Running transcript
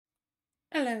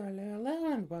Hello,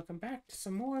 and welcome back to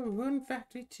some more Rune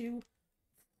Factory 2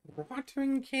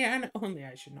 Watering Can. Only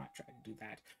I should not try to do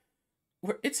that.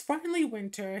 It's finally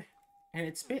winter, and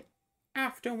it's a bit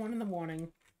after 1 in the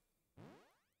morning.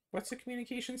 What's the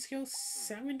communication skill?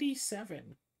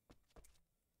 77.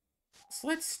 So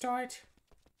let's start.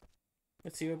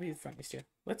 Let's see what will be the funniest here.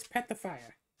 Let's pet the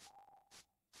fire.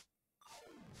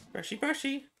 Brushy,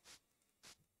 brushy.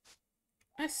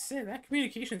 I said that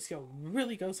communication skill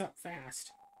really goes up fast.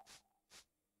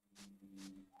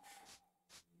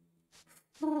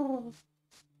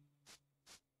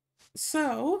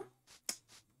 So,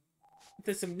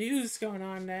 there's some news going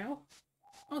on now.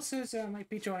 Also, Zara might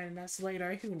be joining us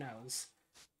later, who knows?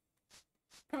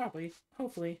 Probably,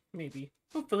 hopefully, maybe,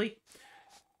 hopefully.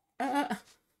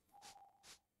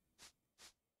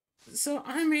 So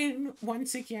I'm in,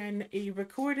 once again, a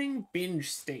recording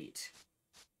binge state.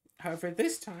 However,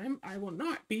 this time, I will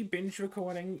not be binge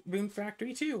recording Rune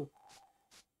Factory 2.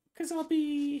 Because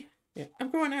I'm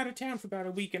going out of town for about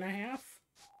a week and a half.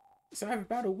 So I have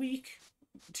about a week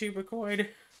to record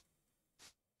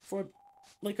for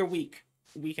like a week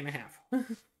and a half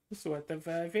worth of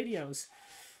videos.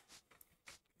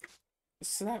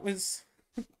 So that was,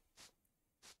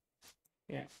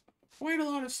 yeah, quite a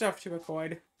lot of stuff to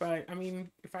record. But, I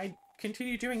mean, if I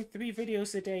continue doing 3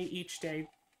 videos a day each day,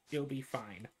 it'll be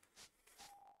fine.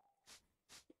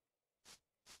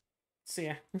 So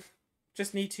yeah,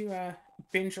 just need to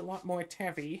binge a lot more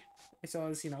Tevi, as well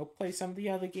as, play some of the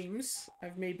other games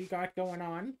I've maybe got going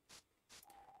on.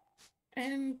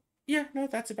 And yeah, no,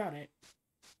 that's about it.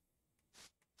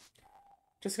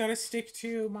 Just gotta stick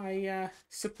to my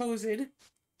supposed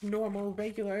normal,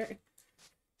 regular,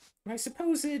 my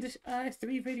supposed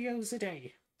 3 videos a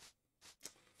day.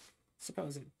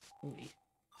 Supposedly.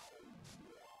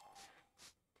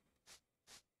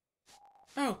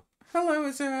 Oh, hello,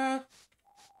 is there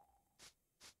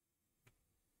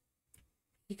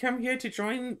you come here to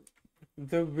join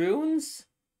the runes?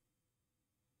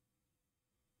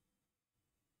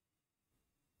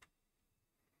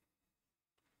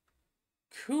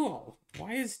 Cool.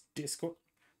 Why is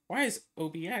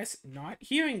OBS not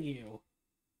hearing you?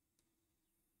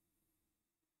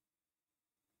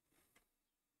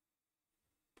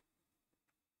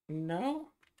 No?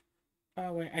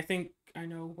 Oh, wait, I think I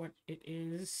know what it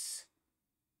is.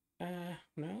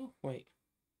 No? Wait.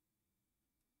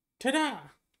 Ta-da!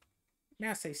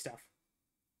 Now say stuff.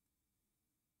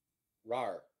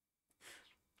 Rar.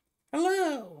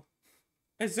 Hello!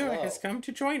 Azura Hello. has come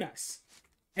to join us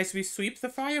as we sweep the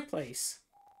fireplace.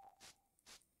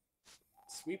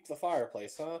 Sweep the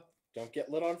fireplace, huh? Don't get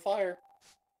lit on fire.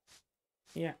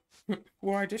 Yeah.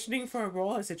 We're auditioning for a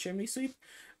role as a chimney sweep.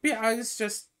 But yeah, I was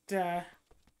just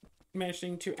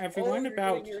mentioning to everyone you're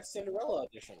about... doing your Cinderella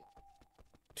audition.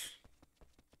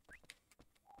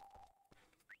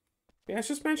 Yeah, I was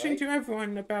just mentioning Right? to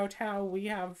everyone about how we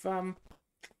have a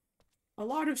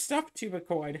lot of stuff to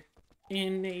record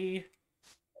in a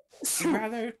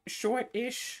rather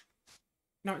short-ish,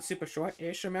 not super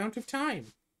short-ish amount of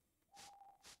time.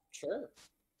 Sure.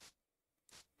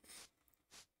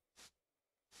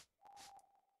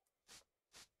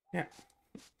 Yeah.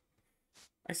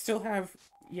 I still have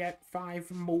yet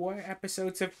 5 more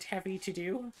episodes of Tevi to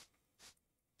do.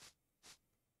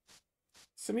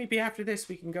 So maybe after this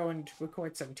we can go and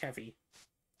record some Tevi.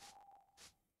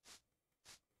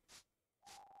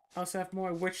 Also have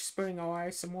more Witch Spring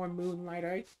Eye, some more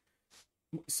Moonlighter,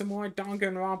 some more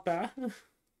Danganronpa,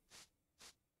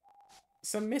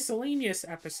 some miscellaneous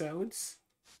episodes,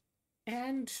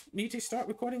 and need to start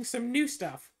recording some new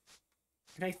stuff.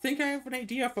 And I think I have an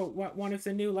idea for what one of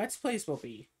the new Let's Plays will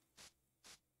be.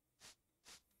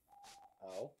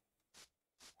 Oh.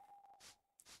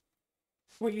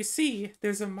 Well, you see,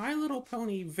 there's a My Little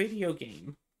Pony video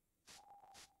game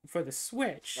for the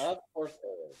Switch. Of course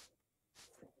there is.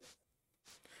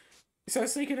 So I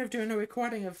was thinking of doing a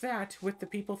recording of that with the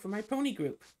people from my pony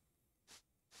group.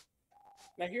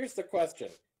 Now here's the question.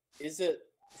 Is it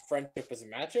Friendship is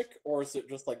Magic, or is it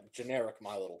just like generic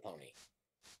My Little Pony?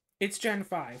 It's Gen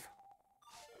 5.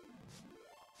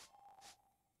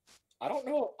 I don't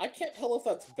know. I can't tell if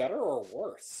that's better or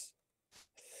worse.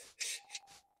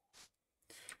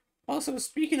 Also,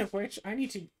 speaking of which, I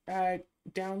need to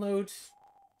download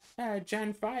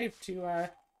Gen 5 to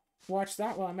watch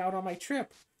that while I'm out on my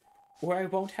trip, where I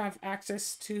won't have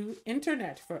access to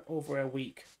internet for over a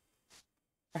week.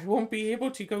 I won't be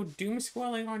able to go doom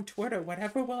scrolling on Twitter.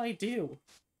 Whatever will I do?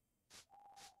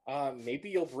 Maybe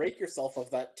you'll break yourself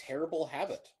of that terrible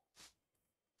habit.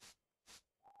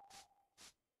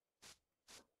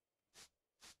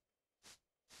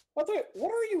 What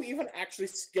are you even actually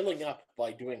skilling up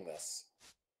by doing this?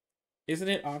 Isn't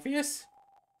it obvious?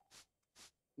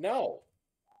 No.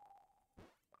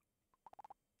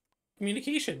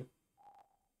 Communication.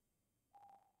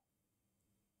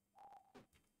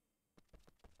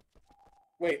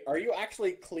 Wait, are you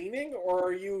actually cleaning or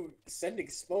are you sending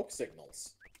smoke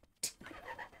signals?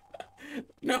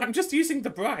 No, I'm just using the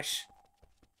brush.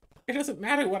 It doesn't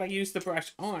matter what I use the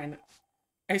brush on.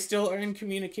 I still earn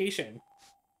communication.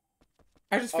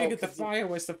 I just Oh, figured the fire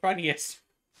was the funniest.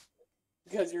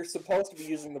 because you're supposed to be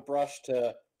using the brush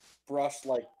to brush,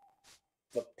 like,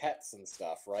 the pets and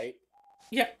stuff, right?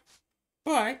 Yep.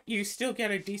 But you still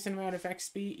get a decent amount of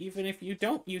XP even if you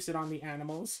don't use it on the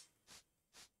animals.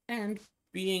 And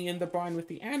being in the barn with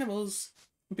the animals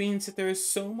means that there's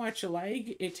so much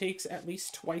lag, it takes at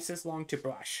least twice as long to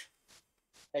brush.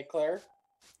 Hey, Claire,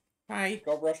 Hi.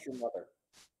 go brush your mother.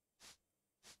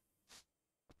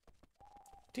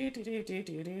 Do.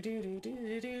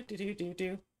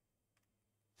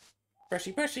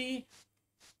 Brushy, brushy.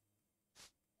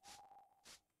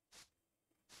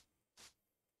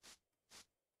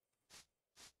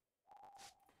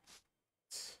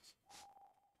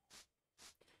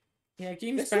 Yeah,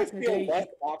 games This back would in the feel day. less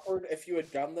awkward if you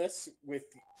had done this with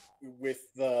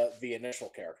the initial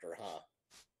character, huh?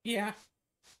 Yeah.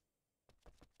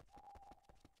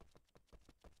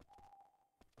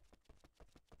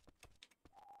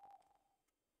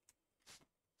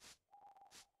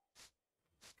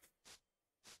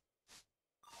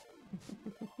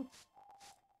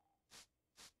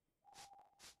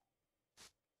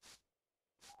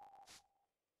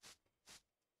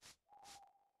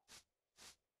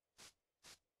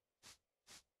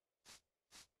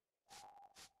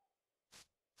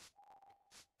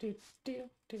 Do, do,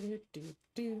 do, do, do,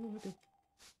 do.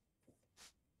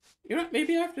 You know what?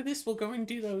 Maybe after this we'll go and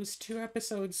do those 2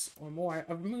 episodes or more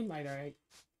of Moonlighter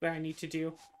that I need to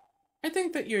do. I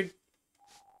think that you'd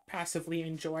passively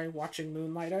enjoy watching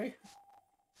Moonlighter.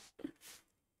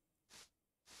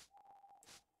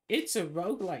 It's a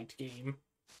roguelite game,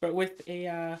 but with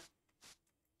a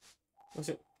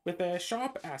with a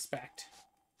shop aspect.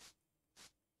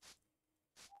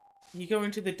 You go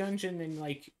into the dungeon and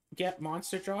like get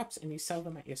monster drops and you sell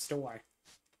them at your store.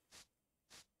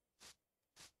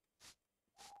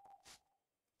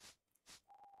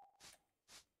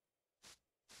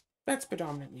 That's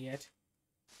predominantly it.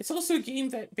 It's also a game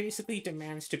that basically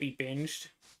demands to be binged,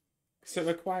 so it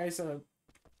requires a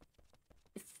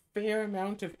fair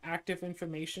amount of active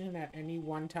information at any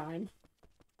one time.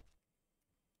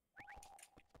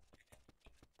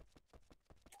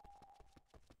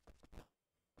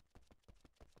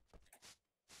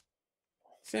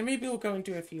 So maybe we'll go and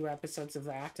do a few episodes of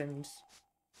that and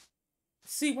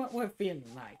see what we're feeling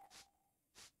like.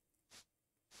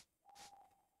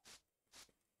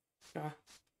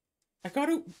 I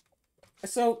gotta...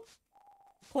 So,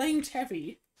 playing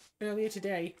Tevi earlier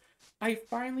today, I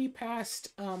finally passed,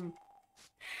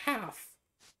 half.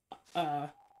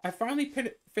 I finally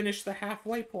finished the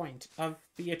halfway point of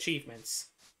the achievements.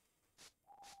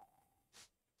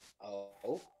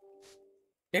 Oh.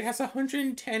 It has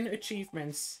 110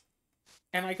 achievements,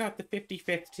 and I got the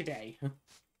 55th today.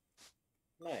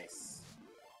 Nice.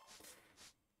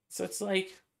 So it's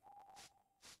like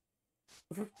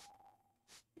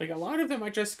a lot of them are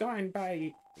just gone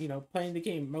by, you know, playing the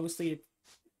game. Mostly,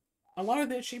 a lot of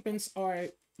the achievements are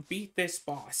beat this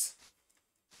boss.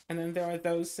 And then there are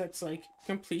those that's like,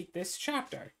 complete this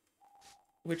chapter.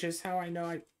 Which is how I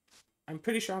know I'm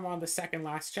pretty sure I'm on the second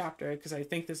last chapter, because I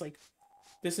think there's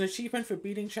an achievement for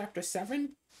beating chapter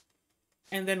 7,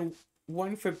 and then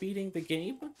one for beating the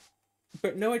game,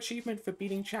 but no achievement for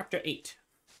beating chapter 8.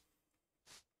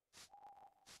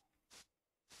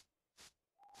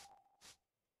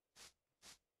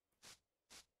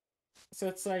 So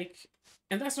it's like,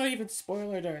 and that's not even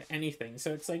spoiled or anything,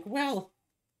 so it's like, well,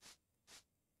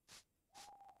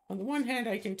 on the one hand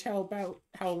I can tell about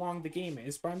how long the game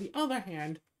is, but on the other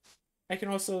hand, I can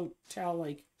also tell,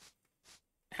 like,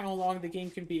 how long the game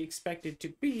can be expected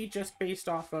to be just based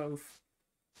off of,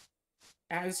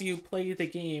 as you play the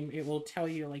game, it will tell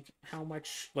you, like, how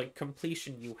much, like,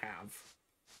 completion you have.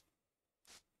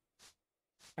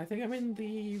 I think I'm in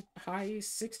the high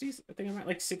 60s. I think I'm at,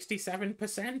 like,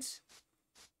 67%.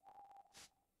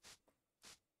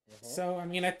 So, I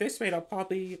mean, at this rate, I'll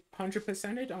probably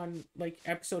 100% it on, like,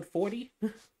 episode 40.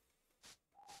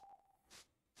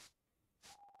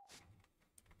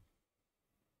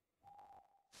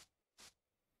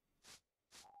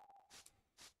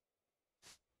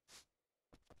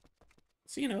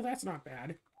 So, you know, that's not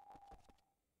bad.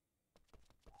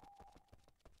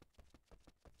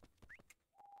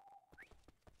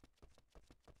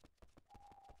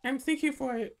 I'm thinking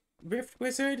for Rift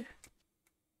Wizard,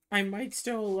 I might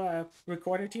still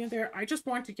record it here and there. I just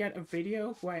want to get a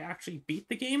video where I actually beat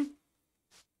the game.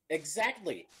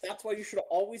 Exactly. That's why you should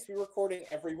always be recording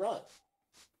every run.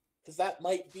 Because that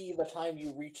might be the time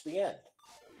you reach the end.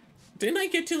 Didn't I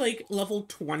get to, like, level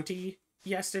 20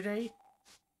 yesterday?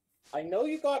 I know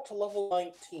you got to level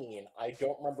 19. I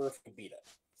don't remember if you beat it.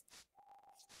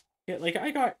 Yeah, like, I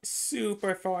got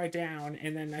super far down,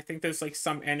 and then I think there's, like,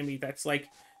 some enemy that's like,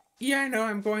 yeah, no,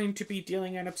 I'm going to be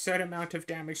dealing an absurd amount of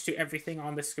damage to everything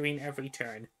on the screen every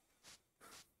turn.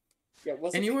 Yeah,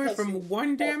 was And it you were because from you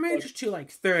 1 damage to,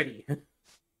 like, 30.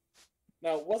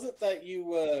 Now, was it that you,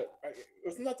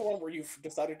 wasn't that the one where you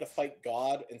decided to fight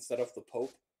God instead of the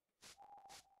Pope?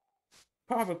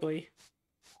 Probably.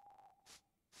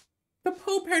 The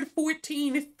Pope had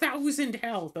 14,000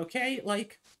 health, okay?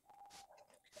 Like...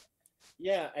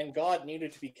 Yeah, and God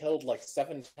needed to be killed like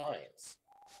 7 times.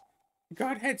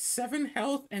 God had 7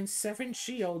 health and 7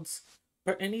 shields,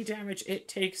 but any damage it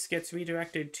takes gets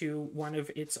redirected to one of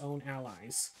its own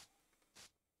allies.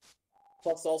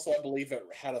 Plus, also, I believe it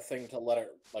had a thing to let it,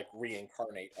 like,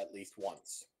 reincarnate at least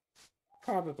once.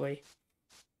 Probably.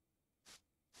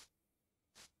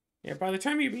 Yeah, by the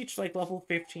time you reach, like, level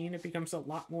 15, it becomes a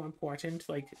lot more important,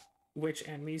 like, which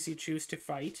enemies you choose to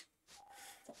fight.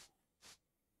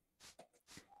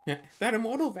 Yeah, that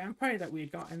immortal vampire that we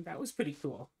had gotten, that was pretty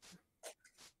cool.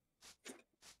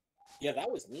 Yeah,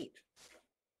 that was neat.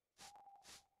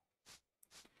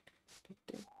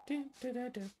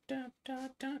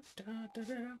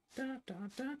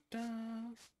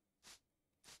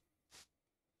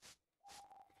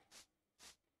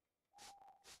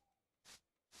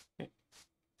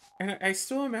 And I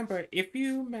still remember, if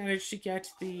you manage to get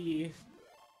the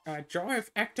jar of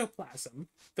ectoplasm,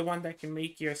 the one that can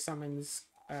make your summons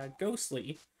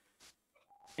ghostly,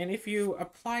 and if you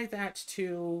apply that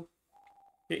to...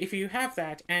 If you have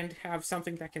that and have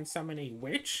something that can summon a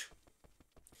witch...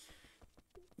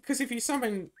 Because if you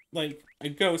summon, like, a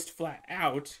ghost flat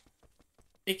out,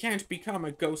 it can't become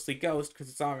a ghostly ghost because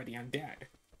it's already undead.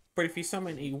 But if you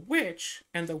summon a witch,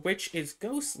 and the witch is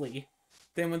ghostly,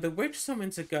 then when the witch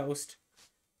summons a ghost,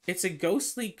 it's a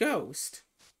ghostly ghost,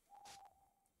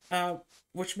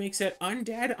 which makes it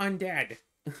undead.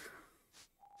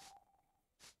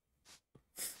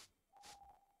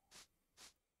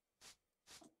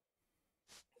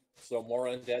 So more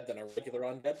undead than a regular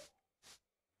undead?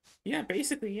 Yeah,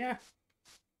 basically, yeah.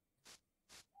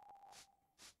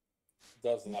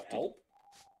 Does that help?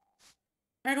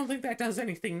 I don't think that does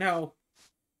anything, no.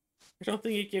 I don't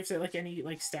think it gives it, like, any,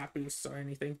 like, stat boosts or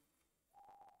anything.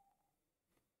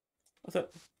 Although,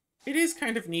 it is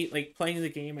kind of neat, like, playing the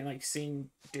game and, like,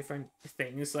 seeing different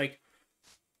things, like,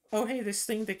 oh, hey, this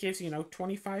thing that gives,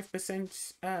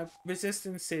 25%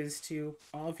 resistances to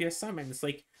all of your summons,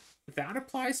 like, that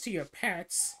applies to your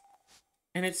pets,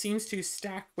 and it seems to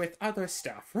stack with other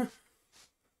stuff. So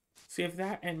you have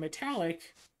that and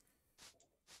metallic.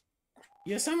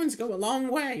 Your summons go a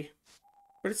long way.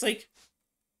 But it's like,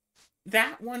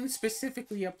 that one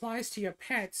specifically applies to your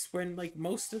pets when, like,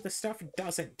 most of the stuff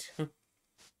doesn't. At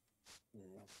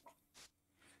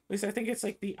least I think it's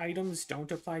like the items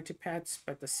don't apply to pets,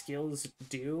 but the skills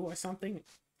do or something.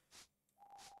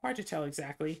 Hard to tell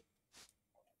exactly.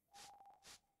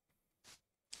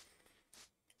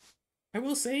 I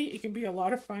will say it can be a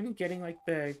lot of fun getting, like,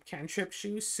 the cantrip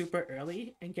shoes super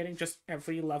early and getting just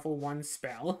every level 1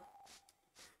 spell.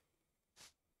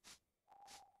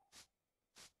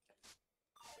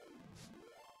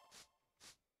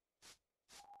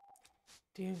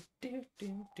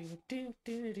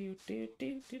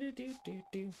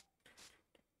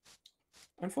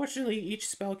 Unfortunately, each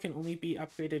spell can only be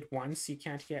upgraded once. You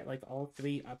can't get, like, all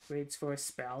 3 upgrades for a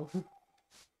spell.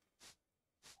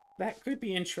 That could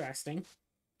be interesting.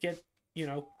 Get,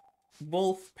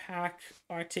 wolf pack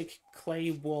Arctic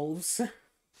clay wolves.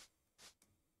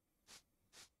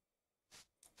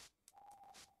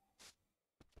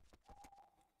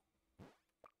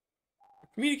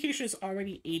 Communication is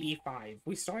already 85.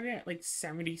 We started at, like,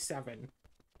 77.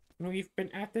 And we've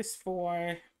been at this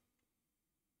for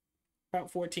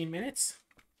about 14 minutes.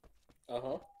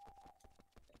 Uh-huh.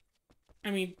 I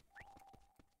mean,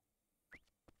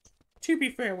 to be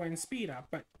fair, we're in speed up,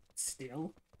 but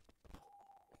still.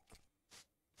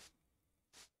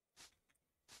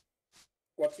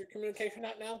 What's your communication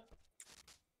at now?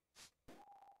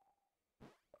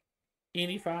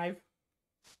 85.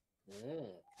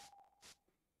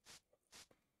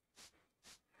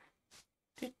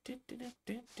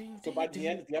 So by the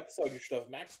end of the episode, you should have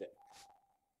maxed it.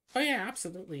 Oh yeah,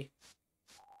 absolutely.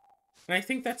 And I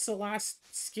think that's the last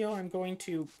skill I'm going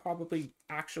to probably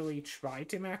actually try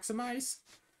to maximize.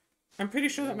 I'm pretty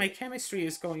sure that my chemistry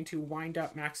is going to wind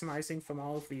up maximizing from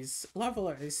all of these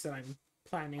levelers that I'm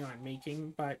planning on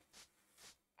making, but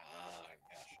Gotcha.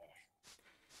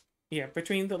 yeah,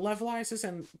 between the levelizers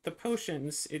and the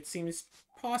potions, it seems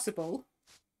possible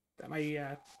that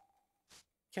my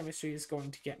chemistry is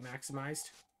going to get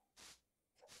maximized.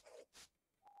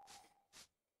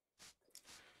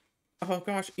 Oh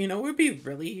gosh, you know, it would be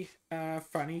really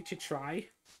funny to try.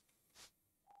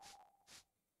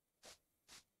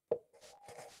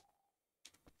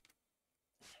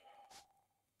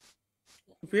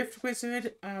 Rift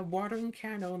Wizard, watering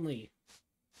can only.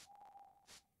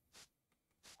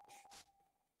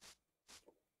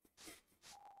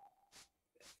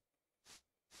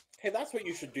 Hey, that's what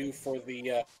you should do for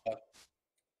the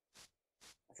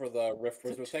Rift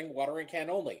Wizard thing. Watering can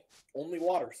only. Only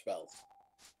water spells.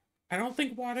 I don't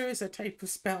think water is a type of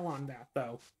spell on that,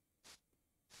 though.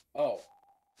 Oh.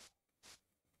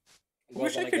 Well,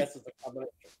 Wish then I I could... guess it's a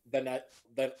combination.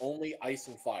 Then only ice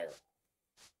and fire.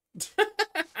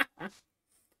 I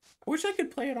wish I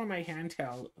could play it on my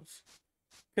handheld.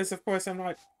 Because, of course, I'm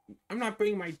not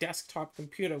bringing my desktop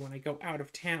computer when I go out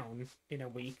of town in a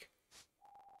week.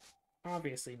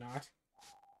 Obviously not.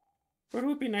 But it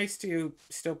would be nice to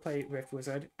still play Rift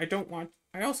Wizard. I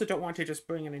also don't want to just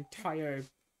bring an entire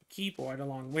keyboard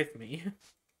along with me.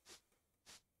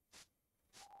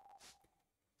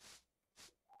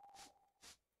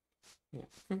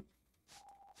 Yeah.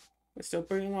 But still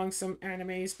bring along some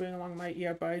animes, bring along my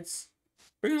earbuds.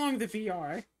 Bring along the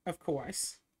VR, of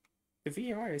course. The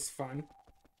VR is fun.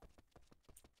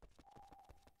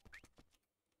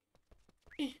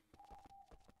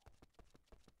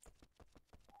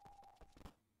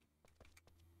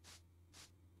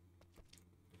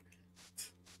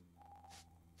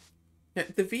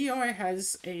 The VR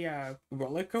has a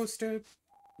roller coaster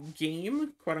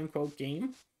game, quote unquote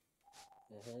game.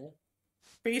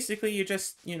 Basically, you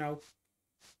just, you know,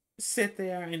 sit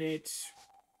there and it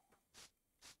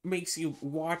makes you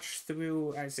watch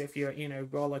through as if you're in a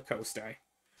roller coaster.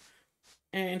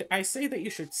 And I say that you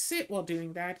should sit while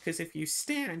doing that because if you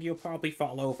stand, you'll probably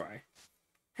fall over.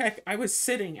 Heck, I was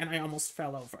sitting and I almost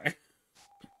fell over.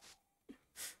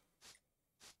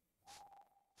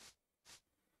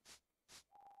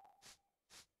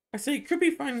 I say it could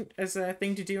be fun as a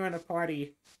thing to do in a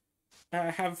party.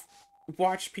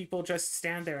 Watch people just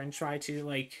stand there and try to,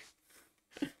 like,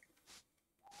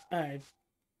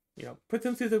 you know, put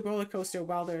them through the roller coaster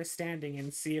while they're standing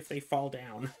and see if they fall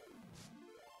down.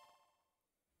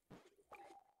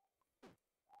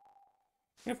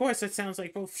 And of course, it sounds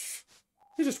like, well,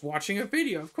 you're just watching a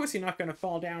video. Of course you're not going to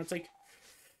fall down. It's like,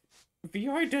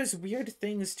 VR does weird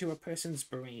things to a person's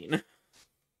brain.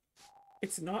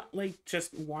 It's not like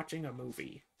just watching a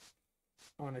movie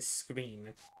on a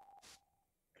screen.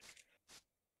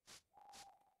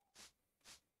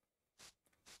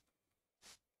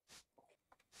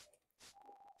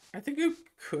 I think it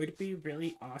could be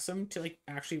really awesome to, like,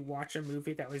 actually watch a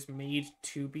movie that was made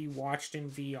to be watched in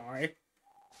VR.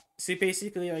 So you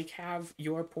basically, like, have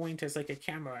your point as, like, a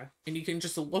camera, and you can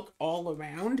just look all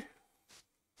around.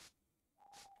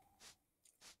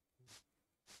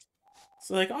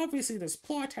 So, like, obviously there's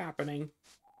plot happening,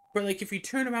 but, like, if you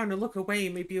turn around and look away,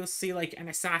 maybe you'll see, like, an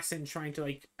assassin trying to,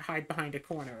 like, hide behind a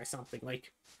corner or something,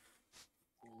 like...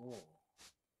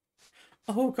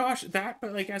 Oh gosh, that,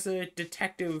 but, like, as a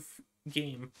detective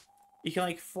game, you can,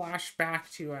 like, flash back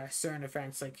to certain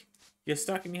events, like, you're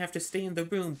stuck and you have to stay in the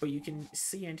room, but you can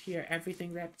see and hear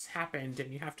everything that's happened,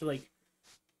 and you have to, like,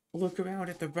 look around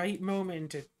at the right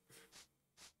moment.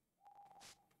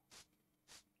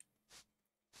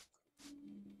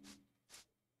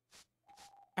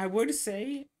 I would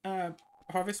say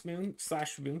Harvest Moon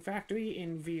 / Rune Factory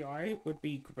in VR would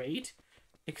be great,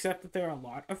 except that there are a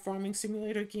lot of farming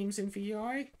simulator games in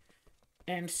VR,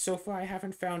 and so far I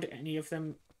haven't found any of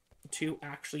them to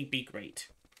actually be great.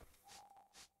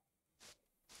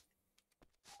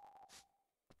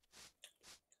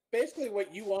 Basically,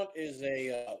 what you want is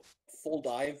a full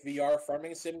dive VR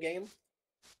farming sim game,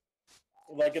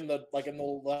 like in the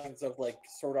lines of like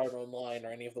Sword Art Online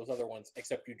or any of those other ones,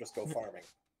 except you just go farming.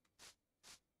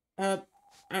 And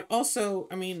also,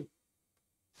 I mean,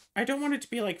 I don't want it to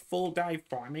be like full dive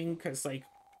farming because, like,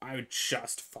 I would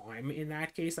just farm in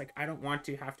that case. Like, I don't want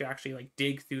to have to actually, like,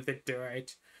 dig through the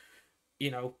dirt,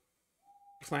 you know,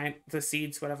 plant the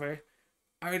seeds, whatever.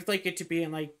 I would like it to be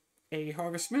in, like, a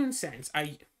Harvest Moon sense.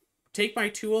 I take my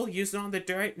tool, use it on the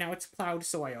dirt, now it's plowed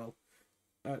soil.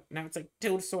 Now it's, like,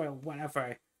 tilled soil,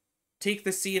 whatever. Take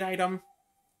the seed item,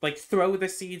 Like, throw the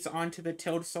seeds onto the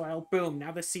tilled soil. Boom,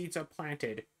 now the seeds are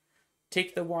planted.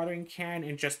 Take the watering can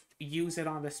and just use it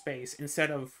on the space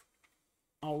instead of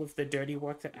all of the dirty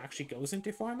work that actually goes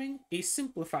into farming. A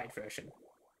simplified version.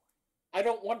 I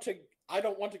don't want to. I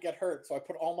don't want to get hurt, so I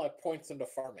put all my points into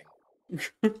farming.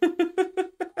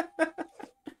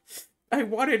 I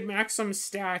wanted maximum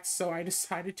stats, so I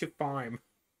decided to farm.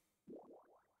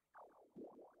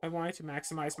 I wanted to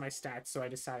maximize my stats, so I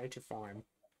decided to farm.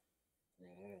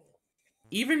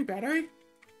 Even better,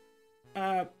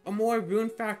 a more Rune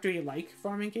Factory-like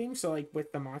farming game, so like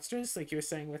with the monsters, like you were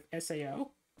saying with SAO.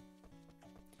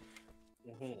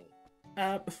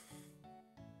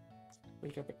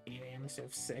 Wake up at 8 a.m. instead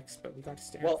of 6, but we got to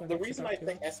stay up. Well, the reason I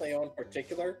think SAO in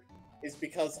particular is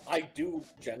because I do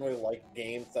generally like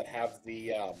games that have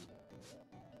the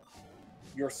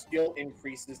your skill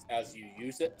increases as you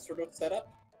use it sort of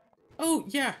setup. Oh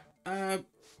yeah,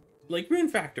 like Rune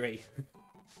Factory.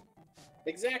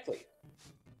 Exactly.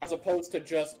 As opposed to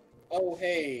just, oh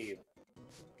hey,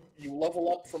 you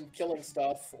level up from killing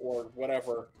stuff or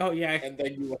whatever. Oh yeah. And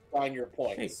then you assign your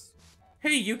points.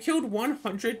 Hey, you killed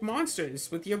 100 monsters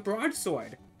with your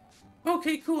broadsword.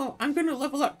 Okay, cool. I'm gonna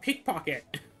level up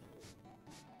pickpocket.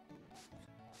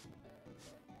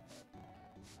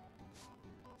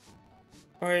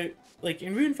 Or, like,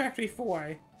 in Rune Factory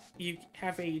 4, you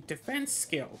have a defense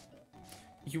skill.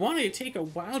 You want to take a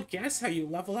wild guess how you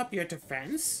level up your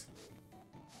defense?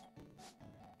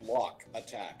 Block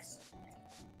attacks.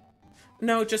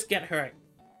 No, just get hurt.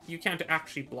 You can't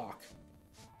actually block.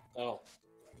 Oh.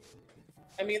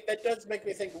 I mean, that does make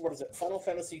me think of, what is it, Final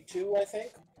Fantasy II, I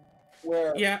think?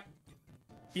 Where... Yeah.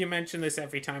 You mention this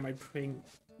every time I bring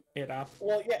it up.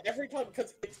 Well, yeah, every time,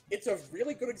 because it's a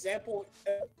really good example.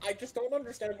 I just don't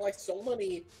understand why so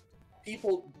many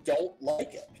people don't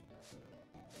like it.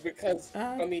 Because,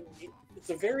 I mean, it's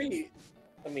a very,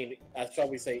 I mean, shall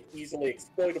we say, easily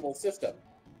exploitable system.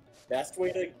 Best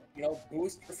way to, you know,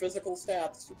 boost your physical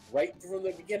stats right from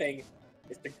the beginning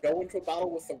is to go into a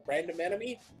battle with a random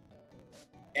enemy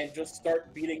and just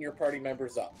start beating your party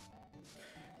members up.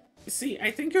 See, I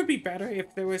think it would be better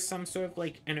if there was some sort of,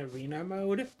 like, an arena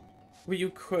mode where you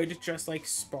could just, like,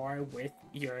 spar with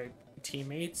your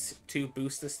teammates to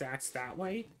boost the stats that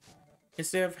way,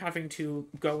 instead of having to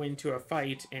go into a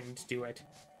fight and do it.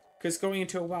 Because going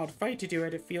into a wild fight to do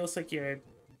it, it feels like you're,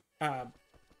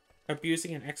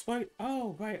 abusing an exploit.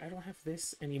 Oh, right, I don't have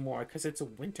this anymore, because it's a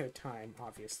winter time,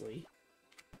 obviously.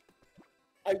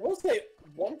 I will say,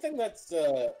 one thing that's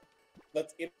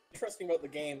interesting about the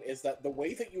game is that the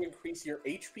way that you increase your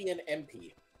HP and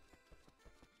MP,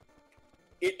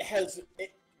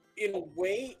 in a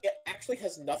way, it actually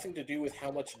has nothing to do with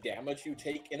how much damage you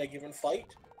take in a given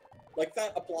fight. Like,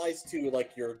 that applies to,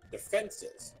 like, your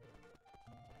defenses.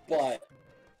 But,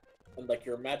 and, like,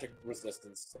 your magic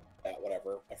resistance, that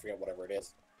whatever, I forget whatever it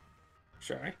is.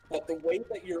 Sure. But the way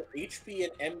that your HP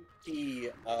and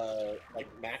MP, like,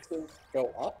 maxes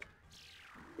go up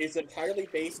is entirely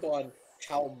based on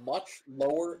how much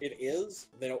lower it is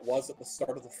than it was at the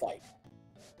start of the fight.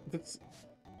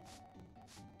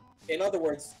 In other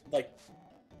words, like,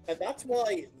 and that's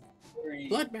why the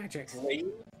blood magic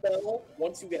drain spell,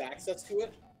 once you get access to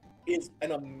it, is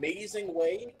an amazing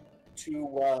way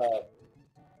to,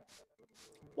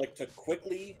 like, to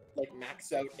quickly, like,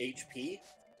 max out HP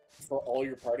for all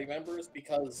your party members,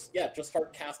 because, yeah, just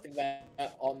start casting that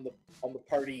on the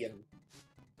party, and,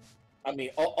 I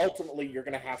mean, ultimately, you're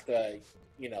gonna have to,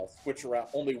 you know, switch around.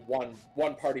 Only one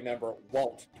party member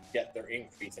won't get their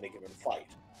increase in a given fight.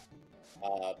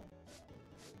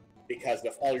 Because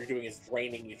if all you're doing is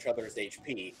draining each other's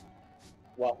HP,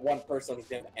 well, one person is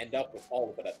going to end up with all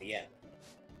of it at the end.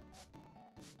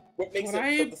 What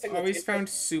I've always found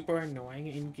super annoying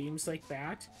in games like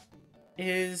that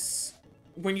is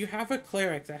when you have a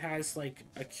cleric that has, like,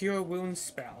 a cure wounds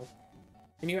spell,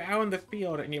 and you're out in the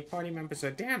field and your party members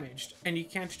are damaged, and you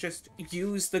can't just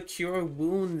use the cure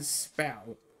wounds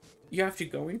spell. You have to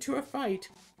go into a fight,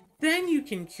 then you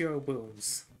can cure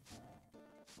wounds.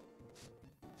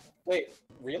 Wait,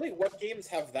 really? What games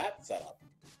have that set up?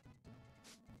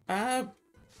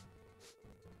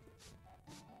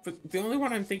 The only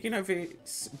one I'm thinking of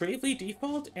is Bravely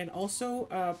Default, and also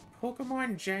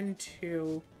Pokemon Gen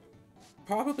 2,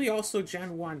 probably also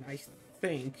Gen 1, I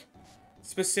think,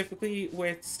 specifically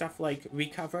with stuff like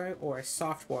Recover or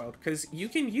Soft Boiled, because you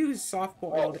can use Soft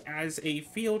Boiled as a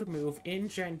field move in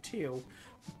Gen 2,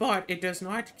 but it does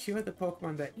not cure the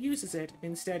Pokemon that uses it,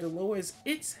 instead it lowers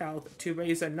its health to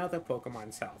raise another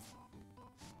Pokemon's health.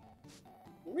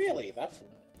 Really? That's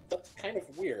kind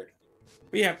of weird.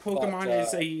 But yeah, Pokemon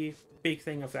is a big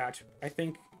thing of that. I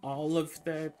think all of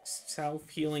the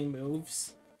self-healing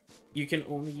moves you can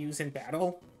only use in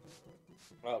battle.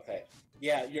 Okay.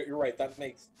 Yeah, you're right. That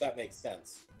makes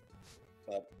sense.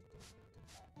 But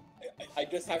I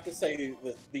just have to say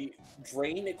the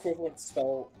drain equivalent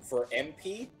spell for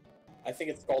MP, I think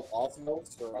it's called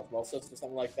Osmosis or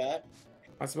something like that.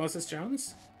 Osmosis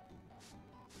Jones?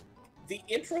 The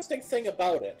interesting thing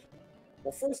about it,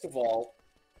 well, first of all,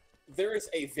 there is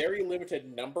a very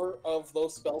limited number of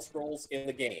those spell scrolls in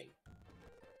the game.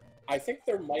 I think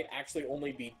there might actually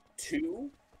only be 2,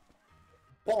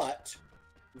 but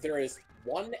there is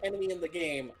one enemy in the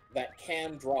game that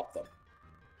can drop them.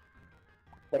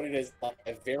 But it is like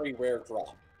a very rare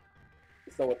drop.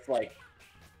 So it's like,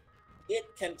 it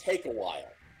can take a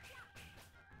while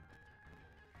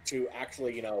to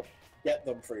actually, get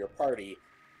them for your party.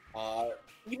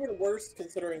 Even worse,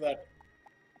 considering that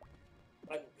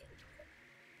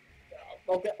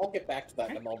I'll get back to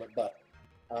that in a moment, but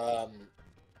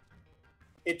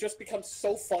it just becomes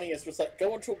so funny. It's just like,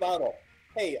 go into a battle.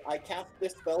 Hey, I cast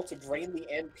this spell to drain the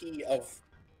MP of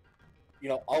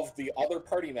the other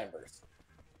party members.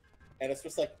 And it's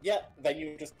just like, yeah, then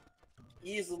you just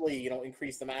easily,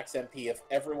 increase the max MP of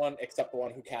everyone except the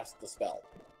one who cast the spell.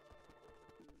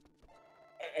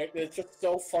 It's just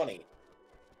so funny.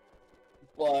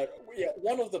 But, yeah,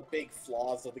 one of the big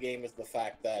flaws of the game is the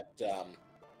fact that,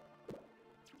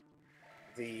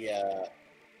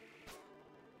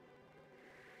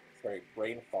 sorry,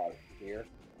 brain fog here.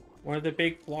 One of the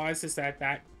big flaws is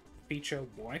that feature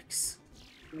works.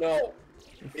 No,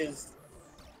 is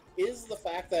the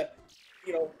fact that,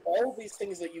 all of these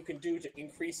things that you can do to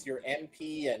increase your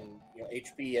MP and,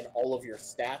 HP and all of your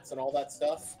stats and all that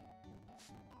stuff,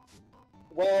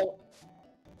 well,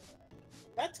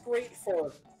 that's great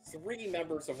for 3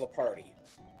 members of the party,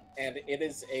 and it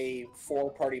is a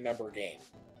 4-party member game.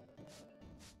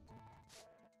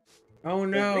 Oh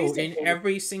no, in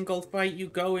every single fight you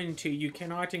go into, you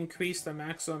cannot increase the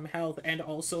maximum health and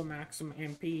also maximum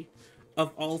MP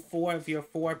of all 4 of your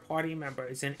 4 party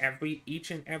members in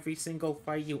each and every single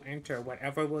fight you enter.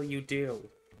 Whatever will you do?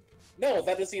 No,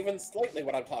 that is even slightly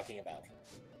what I'm talking about.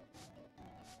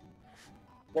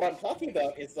 What I'm talking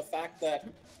about is the fact that,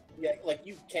 yeah, like,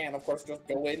 you can, of course, just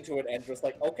go into it and just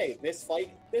like, okay, this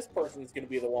fight, this person's going to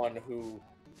be the one who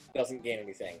doesn't gain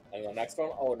anything. And the next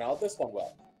one, oh, now this one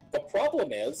will. The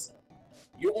problem is,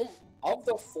 of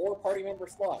the 4 party member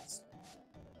slots,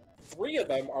 3 of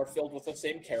them are filled with the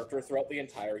same character throughout the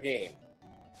entire game.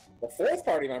 The 4th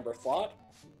party member slot,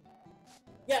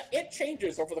 yeah, it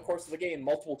changes over the course of the game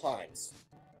multiple times.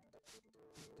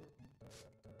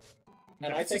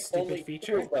 And I think only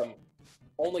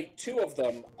 2 of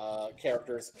them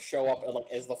characters show up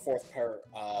as the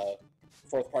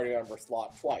 4th party member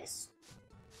slot twice.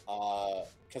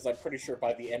 Because I'm pretty sure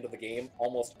by the end of the game,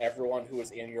 almost everyone who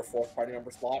is in your 4th party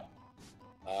member slot,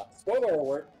 spoiler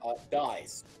alert,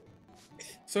 dies.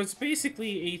 So it's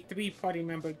basically a 3-party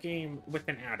member game with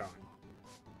an add-on.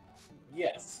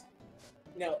 Yes.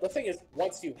 Now, the thing is,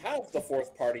 once you have the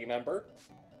 4th party member,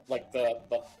 like the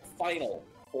final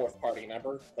 4th party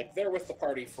member, like, they're with the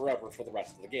party forever for the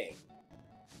rest of the game.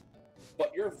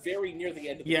 But you're very near the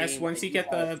end of the game. Yes, once you get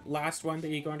the last one that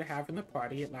you're going to have in the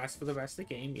party, it lasts for the rest of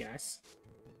the game, yes.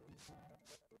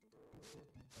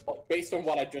 Well, based on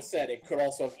what I just said, it could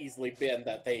also have easily been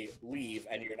that they leave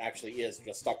and it actually is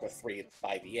just stuck with 3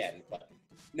 by the end. But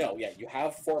no, yeah, you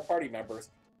have 4 party members,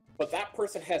 but that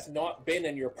person has not been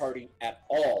in your party at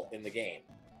all in the game.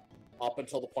 Up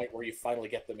until the point where you finally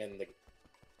get them in the...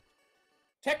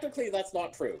 Technically, that's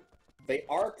not true. They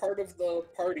are part of the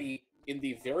party in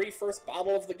the very first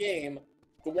battle of the game,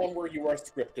 the one where you are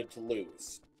scripted to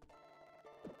lose.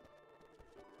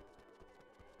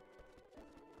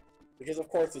 Because, of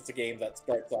course, it's a game that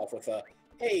starts off with a,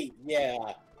 hey,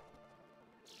 yeah,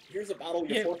 here's a battle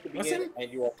you're forced to be in,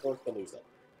 and you are forced to lose it.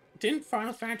 Didn't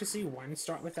Final Fantasy 1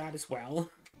 start with that as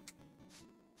well?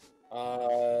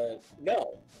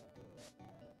 No.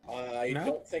 I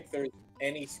don't think there's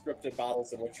any scripted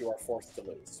battles in which you are forced to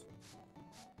lose.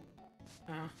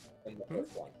 In the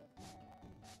first one.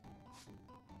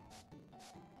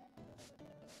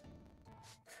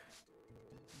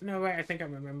 No, wait, I think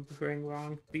I'm remembering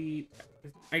wrong. The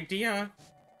idea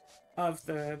of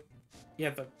the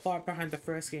plot behind the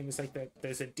first game is like that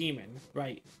there's a demon,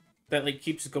 right? That like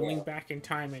keeps going back in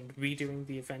time and redoing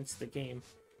the events of the game.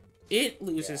 It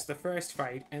loses the first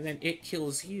fight, and then it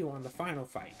kills you on the final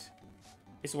fight.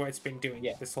 Is what it's been doing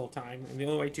this whole time. And the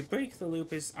only way to break the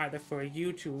loop is either for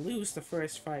you to lose the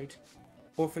first fight,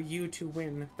 or for you to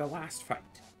win the last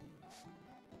fight.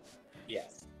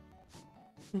 Yes.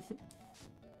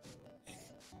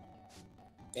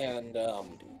 And what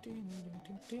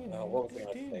was I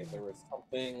going to say? There was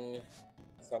something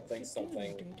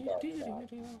dark about.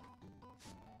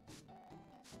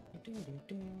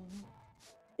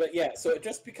 But yeah, so it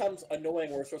just becomes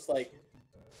annoying where it's just like,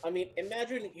 I mean,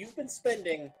 imagine you've been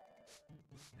spending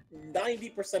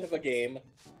 90% of a game,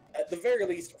 at the very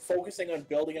least, focusing on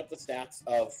building up the stats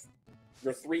of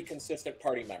your 3 consistent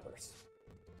party members.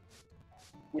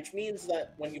 Which means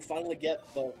that when you finally get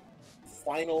the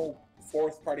final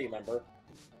 4th party member,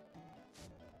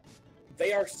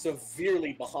 they are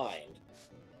severely behind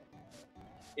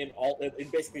in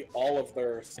basically all of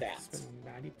their stats. Spend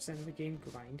 90% of the game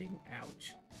grinding?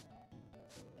 Ouch.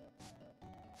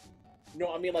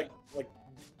 No, I mean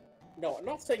no, I'm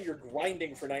not saying you're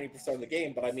grinding for 90% of the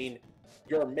game, but I mean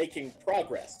you're making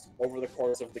progress over the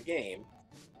course of the game,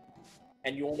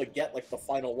 and you only get like the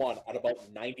final one at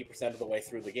about 90% of the way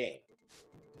through the game.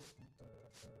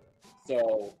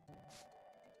 So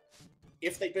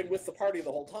if they'd been with the party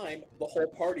the whole time, the whole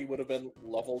party would have been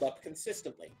leveled up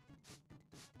consistently.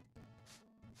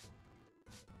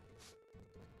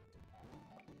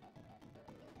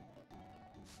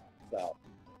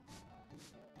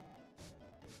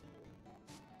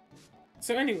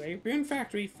 So anyway, Rune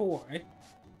Factory 4,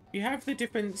 you have the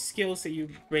different skills that you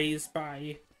raise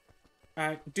by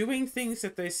doing things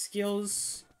that the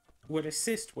skills would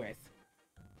assist with.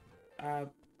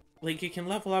 Like you can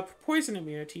level up poison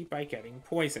immunity by getting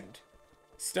poisoned,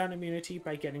 stun immunity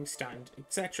by getting stunned,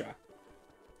 etc.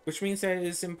 Which means that it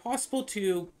is impossible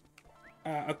to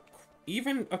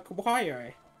even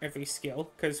acquire every skill,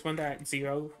 because when they're at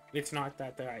 0, it's not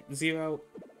that they're at 0.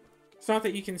 It's not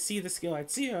that you can see the skill at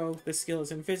 0, the skill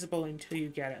is invisible until you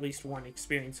get at least 1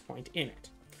 experience point in it.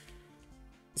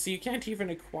 So you can't even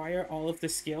acquire all of the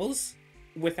skills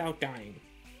without dying.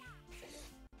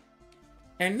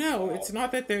 And no, it's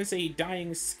not that there's a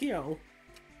dying skill,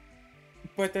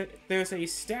 but that there's a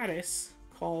status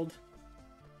called,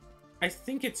 I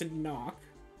think it's a knock,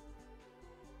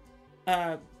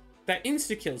 that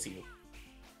insta-kills you.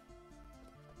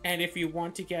 And if you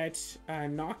want to get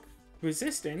knock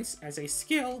resistance as a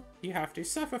skill, you have to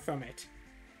suffer from it.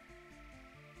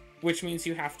 Which means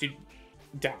you have to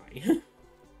die.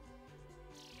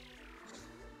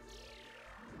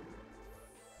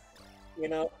 You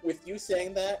know, with you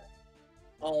saying that,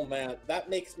 oh man, that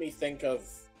makes me think of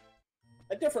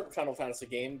a different Final Fantasy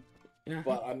game.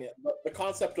 But I mean, the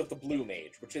concept of the Blue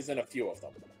Mage, which is in a few of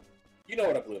them. You know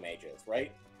what a Blue Mage is,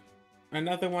 right?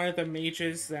 Another one of the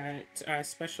mages that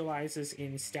specializes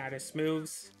in status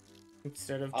moves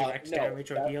instead of direct damage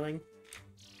or healing.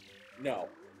 No.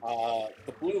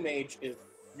 The Blue Mage is...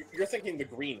 You're thinking the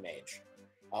Green Mage.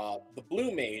 The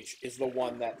Blue Mage is the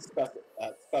one that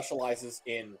specializes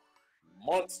in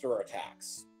monster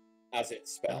attacks as it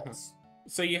spells.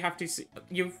 So you have to see...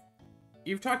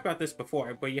 You've talked about this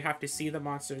before, but you have to see the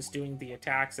monsters doing the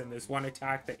attacks, and there's one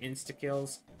attack that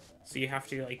insta-kills. So you have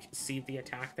to, like, see the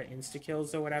attack that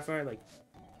insta-kills or whatever, like...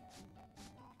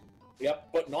 Yep,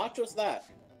 but not just that.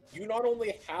 You not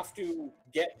only have to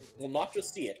get... Well, not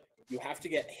just see it. You have to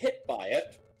get hit by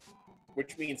it,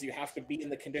 which means you have to be in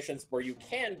the conditions where you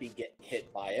can get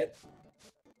hit by it.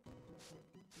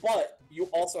 But you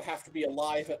also have to be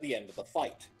alive at the end of the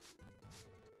fight.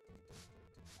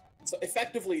 So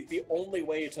effectively, the only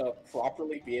way to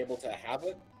properly be able to have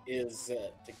it is,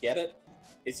 to get it,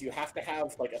 is you have to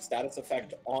have, like, a status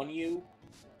effect on you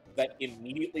that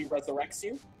immediately resurrects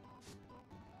you.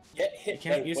 Get hit.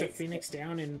 You can't use a Phoenix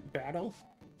down in battle?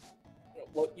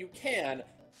 Well, you can,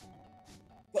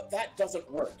 but that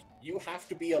doesn't work. You have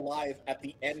to be alive at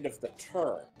the end of the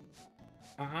turn.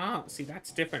 Ah, see,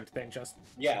 that's different than just...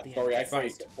 Yeah, sorry, I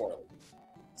phrased it poorly.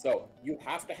 So, you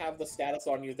have to have the status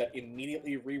on you that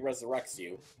immediately re-resurrects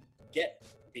you,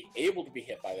 be able to be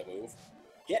hit by the move,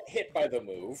 get hit by the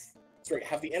move,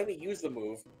 have the enemy use the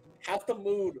move, have the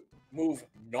move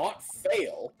not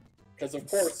fail, because of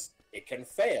course, it can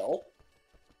fail.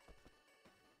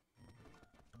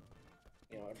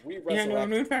 You know, re-resurrect... Yeah, no, in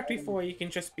Rune Factory 4, you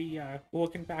can just be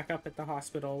woken back up at the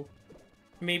hospital,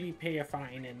 maybe pay a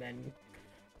fine, and then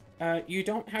you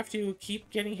don't have to keep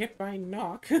getting hit by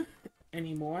knock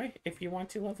anymore if you want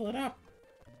to level it up.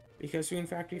 Because Rune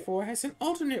Factory 4 has an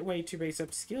alternate way to raise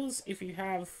up skills if you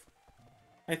have,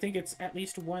 I think it's at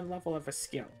least 1 level of a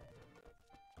skill.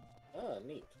 Ah,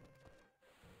 neat.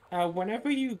 Whenever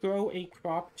you grow a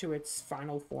crop to its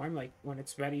final form, like when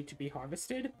it's ready to be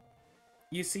harvested,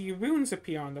 you see runes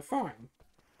appear on the farm,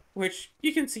 which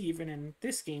you can see even in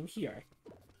this game here.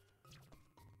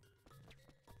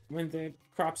 When the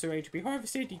crops are ready to be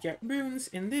harvested, you get runes.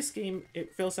 In this game,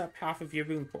 it fills up half of your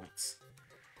rune points.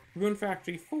 Rune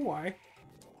Factory 4,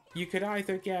 you could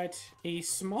either get a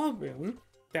small rune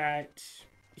that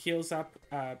heals up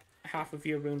half of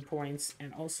your rune points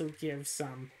and also gives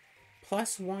some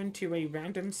 +1 to a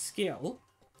random skill,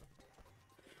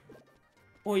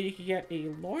 or you could get a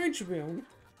large rune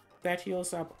that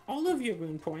heals up all of your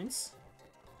rune points.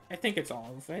 I think it's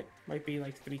all of it, might be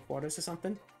like 3/4 or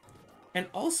something, and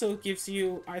also gives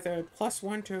you either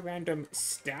 +1 to a random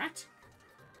stat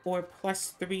or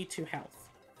 +3 to health.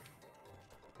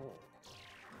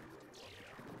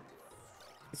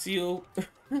 So you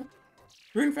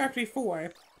Rune Factory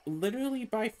 4, literally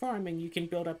by farming, you can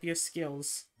build up your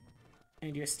skills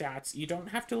and your stats. You don't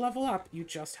have to level up, you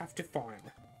just have to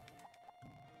farm.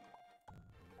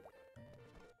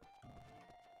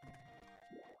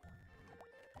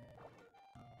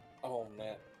 Oh,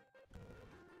 man.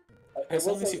 As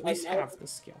long as you at least have the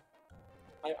skill.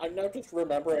 I'm now just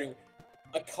remembering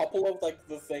a couple of, like,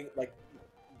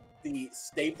 the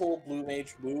staple Blue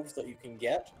Mage moves that you can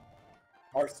get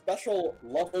are special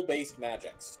level-based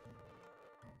magics.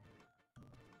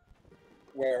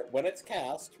 Where, when it's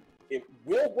cast, it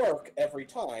will work every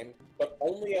time, but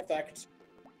only affect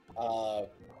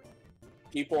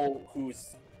people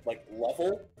whose, like,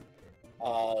 level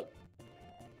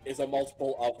is a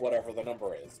multiple of whatever the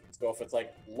number is. So if it's,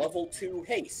 like, level 2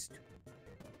 haste,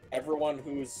 everyone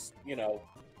whose, you know,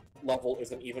 level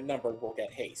is an even number will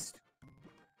get haste.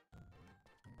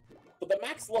 But the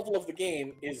max level of the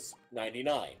game is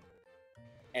 99.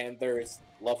 And there's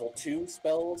level 2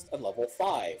 spells and level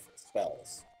 5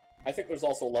 spells. I think there's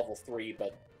also level 3,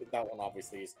 but that one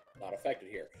obviously is not affected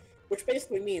here. Which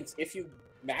basically means if you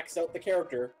max out the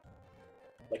character,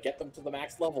 like get them to the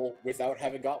max level without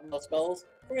having gotten those spells,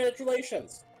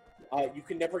 congratulations! You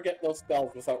can never get those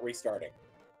spells without restarting.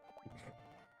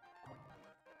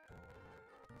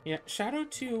 Yeah, shout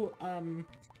out to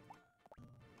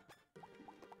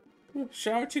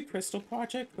Crystal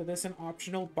Project, where there's an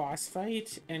optional boss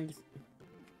fight, and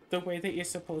the way that you're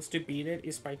supposed to beat it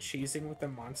is by cheesing with a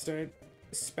monster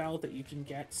spell that you can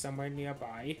get somewhere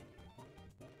nearby.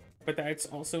 But that it's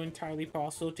also entirely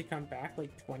possible to come back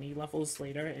like 20 levels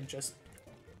later and just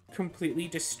completely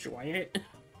destroy it.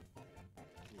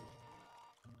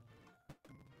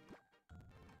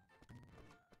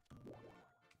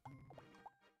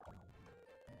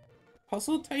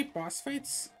 Puzzle-type boss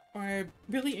fights are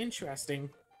really interesting,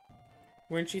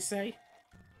 wouldn't you say?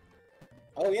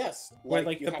 Oh yes. Where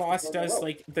like the boss does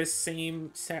like the same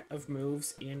set of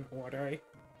moves in order.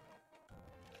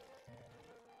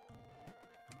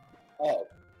 Oh.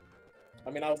 I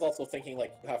mean, I was also thinking,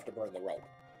 like, you have to burn the rope.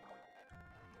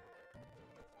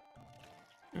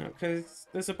 Because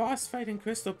there's a boss fight in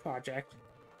Crystal Project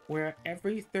where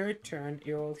every third turn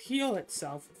it will heal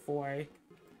itself for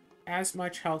as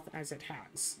much health as it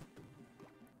has.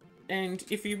 And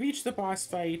if you reach the boss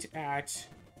fight at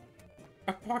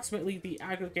approximately the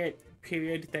aggregate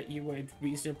period that you would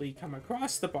reasonably come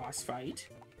across the boss fight,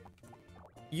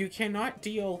 you cannot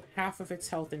deal half of its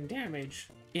health and damage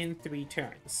in 3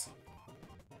 turns.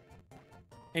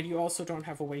 And you also don't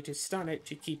have a way to stun it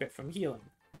to keep it from healing.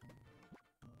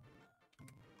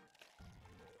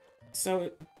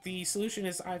 So the solution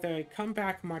is either come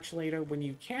back much later when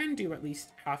you can do at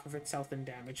least half of its health and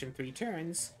damage in 3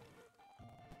 turns,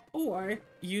 or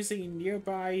use a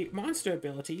nearby monster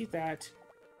ability that,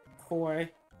 for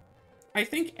I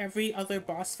think every other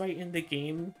boss fight in the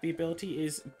game, the ability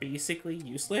is basically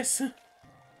useless.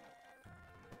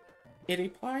 It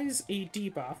applies a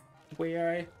debuff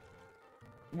where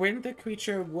when the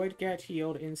creature would get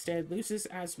healed, instead loses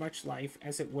as much life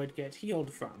as it would get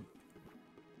healed from.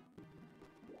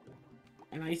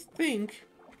 And I think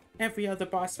every other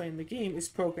boss fight in the game is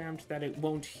programmed that it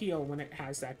won't heal when it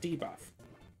has that debuff.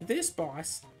 This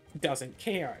boss doesn't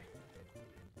care.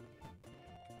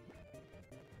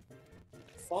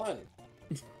 Fun.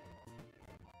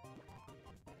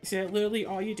 So literally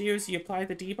all you do is you apply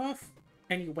the debuff,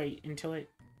 and you wait until it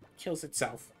kills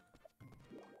itself.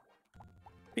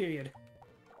 Period.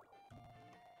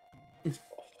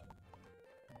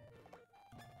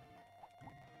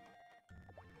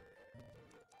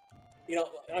 You know,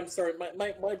 I'm sorry,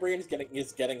 my brain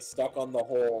is getting stuck on the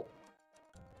whole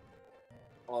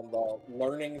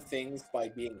learning things by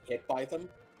being hit by them.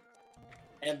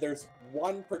 And there's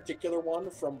one particular one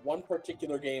from one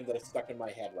particular game that is stuck in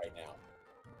my head right now.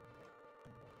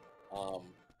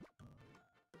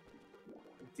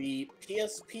 The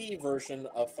PSP version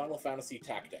of Final Fantasy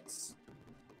Tactics.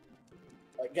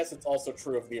 I guess it's also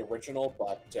true of the original,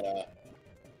 but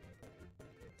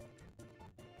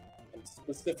I'm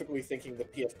specifically thinking the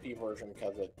PSP version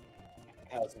because it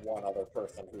has one other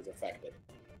person who's affected.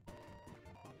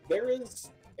 There is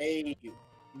a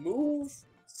move,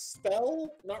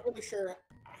 spell, not really sure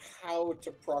how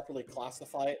to properly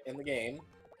classify it in the game.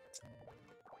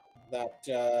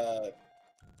 That,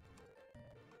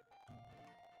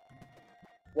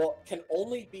 well, can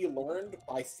only be learned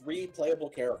by 3 playable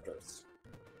characters.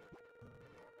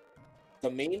 The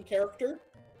main character,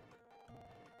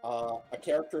 a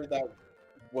character that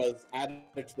was added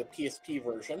to the PSP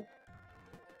version,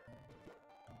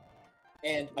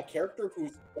 and a character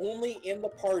who's only in the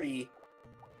party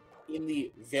in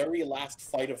the very last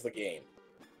fight of the game.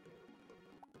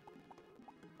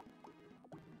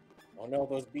 Oh no,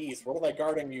 those bees, what are they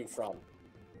guarding you from?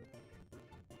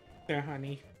 They're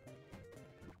honey.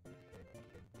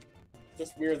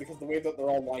 Just weird because the way that they're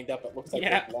all lined up, it looks like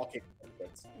they're blocking it.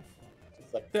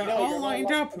 Like, they're no, all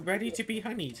lined up, ready to be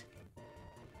honeyed.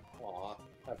 Aw,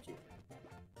 how cute.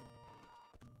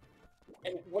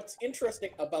 And what's interesting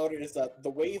about it is that the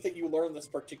way that you learn this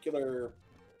particular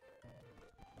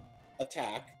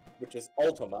attack, which is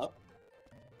Ultima,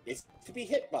 is to be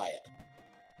hit by it.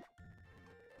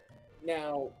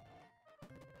 Now,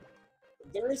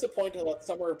 there is a point about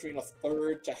somewhere between a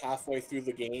third to halfway through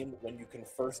the game when you can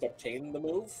first obtain the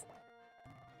move,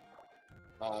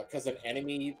 because an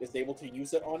enemy is able to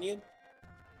use it on you.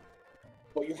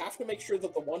 But you have to make sure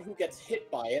that the one who gets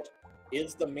hit by it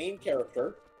is the main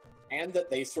character, and that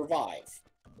they survive.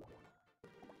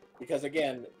 Because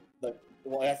again,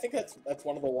 well, I think that's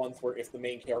one of the ones where if the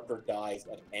main character dies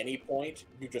at any point,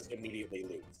 you just immediately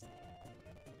lose.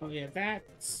 Oh yeah,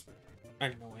 that's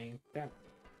annoying.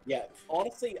 Yeah,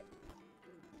 honestly,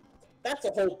 that's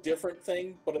a whole different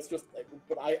thing, but it's just,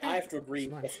 but I have to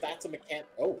agree, if that's a mechanic...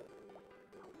 Oh.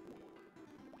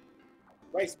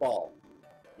 Rice ball.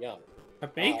 Yum. A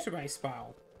baked rice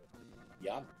ball.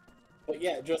 Yum. But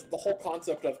yeah, just the whole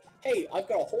concept of, hey, I've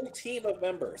got a whole team of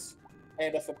members,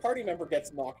 and if a party member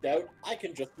gets knocked out, I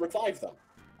can just revive them.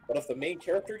 But if the main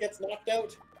character gets knocked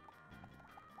out,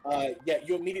 yeah,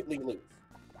 you immediately lose.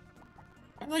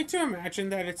 I like to imagine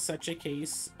that it's such a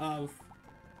case of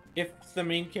if the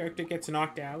main character gets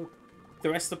knocked out,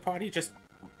 the rest of the party just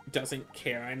doesn't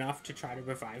care enough to try to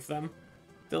revive them.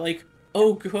 They're like,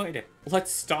 oh good,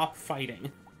 let's stop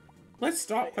fighting. Let's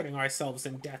stop putting ourselves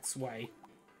in death's way.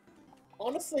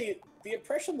 Honestly, the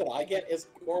impression that I get is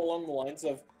more along the lines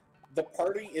of the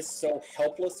party is so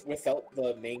helpless without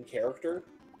the main character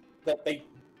that they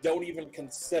don't even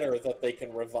consider that they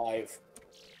can revive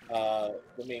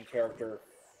the main character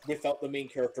without the main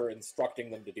character instructing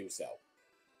them to do so.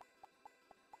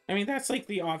 I mean, that's like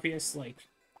the obvious, like,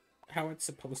 how it's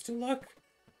supposed to look.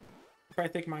 But I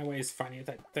think my way is funny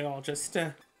that they all just,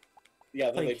 yeah,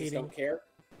 they just don't care?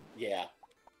 Yeah.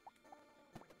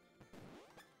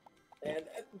 And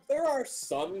there are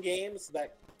some games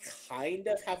that kind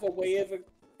of have a way of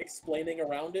explaining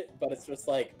around it, but it's just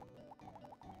like,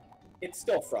 it's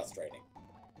still frustrating.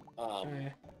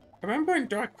 I remember in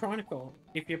Dark Chronicle,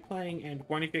 if you're playing and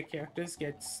one of your characters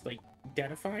gets, like,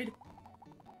 deadified,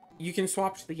 you can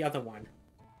swap to the other one.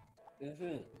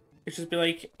 Mm-hmm. It's just be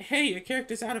like, hey, your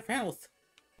character's out of health.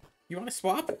 You want to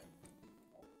swap?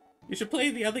 You should play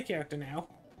the other character now.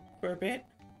 For a bit.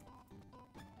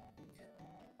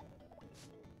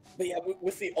 But yeah,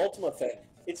 with the Ultima thing,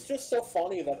 it's just so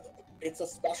funny that it's a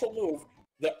special move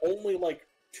that only, like,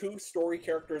 2 story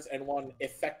characters and 1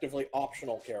 effectively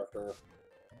optional character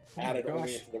added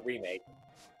only into the remake.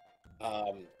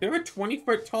 There are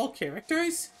 20-foot tall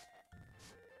characters?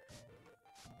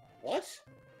 What?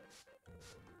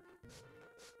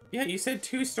 Yeah, you said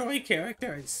 2 story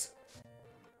characters.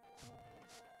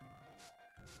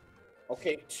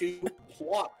 Okay, 2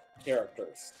 plot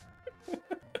characters.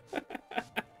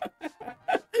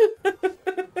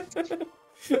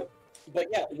 But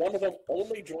yeah, one of them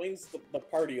only joins the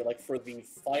party, like, for the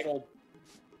final...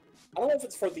 I don't know if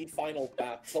it's for the final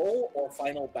battle or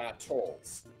final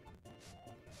battles.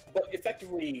 But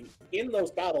effectively, in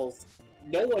those battles,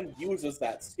 no one uses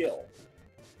that skill.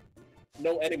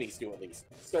 No enemies do, at least.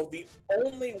 So the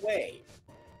only way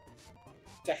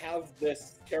to have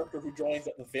this character who joins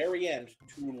at the very end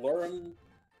to learn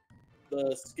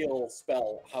the skill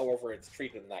spell, however it's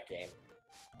treated in that game,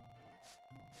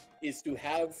 is to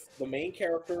have the main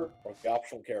character, or the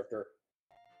optional character,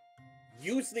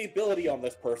 use the ability on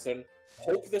this person,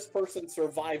 hope this person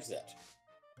survives it,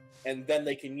 and then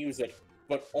they can use it,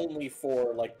 but only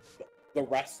for, like, the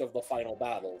rest of the final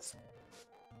battles.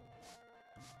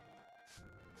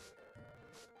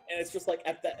 And it's just like,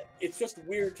 it's just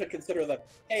weird to consider that,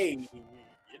 hey,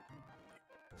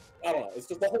 I don't know, it's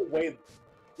just the whole way,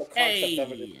 the concept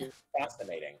of it is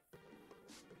fascinating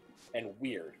and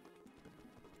weird.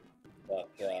 But,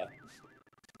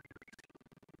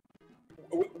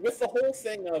 with the whole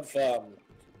thing of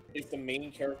if the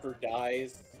main character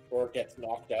dies or gets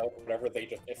knocked out or whatever, they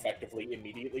just effectively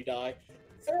immediately die.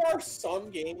 There are some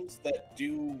games that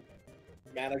do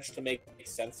manage to make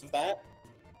sense of that.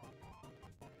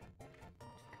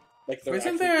 Like there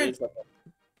Wasn't actually there? is like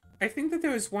I think that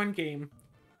there was one game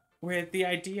where the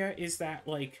idea is that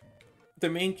like the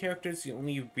main character is the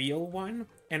only real one,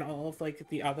 and all of like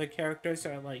the other characters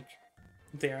are like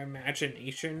their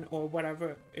imagination or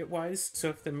whatever it was. So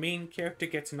if the main character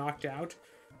gets knocked out,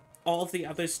 all of the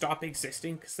others stop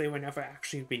existing because they were never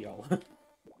actually real.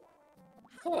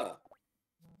 huh.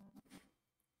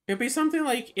 It'd be something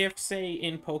like if, say,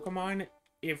 in Pokemon,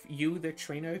 if you, the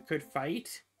trainer, could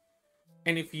fight,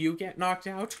 and if you get knocked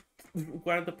out,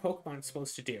 what are the Pokemon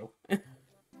supposed to do?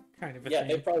 Kind of a Yeah, thing.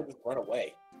 they probably just run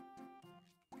away.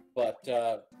 But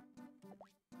yeah,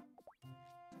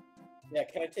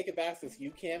 can I take a bath with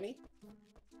you, Cammy?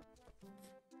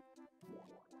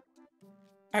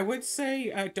 I would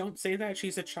say, don't say that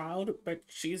she's a child, but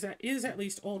is at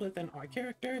least older than our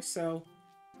character, so...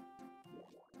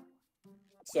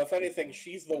 So if anything,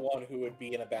 she's the one who would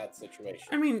be in a bad situation.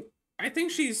 I mean, I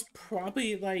think she's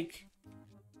probably, like,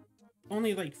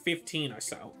 only, like, 15 or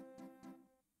so.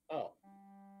 Oh.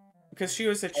 Because she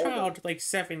was a child, like,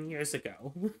 7 years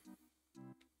ago.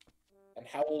 And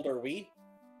how old are we?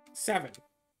 7.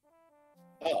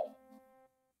 Oh.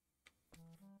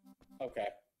 Okay.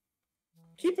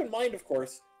 Keep in mind, of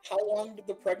course, how long did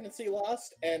the pregnancy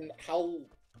last, and how...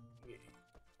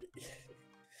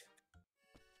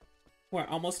 What,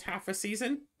 almost half a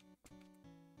season?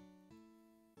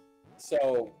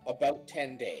 So, about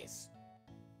 10 days.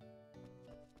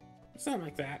 Something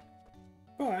like that.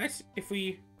 But, if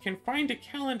we can find a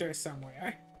calendar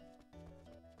somewhere...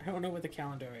 I don't know where the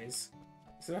calendar is.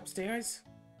 Is it upstairs?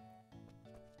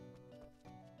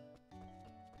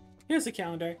 Here's the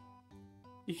calendar.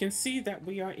 You can see that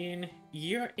we are in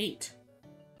year 8.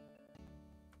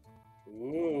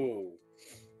 Ooh.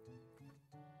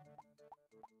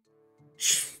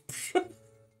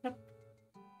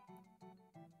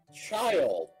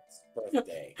 Child's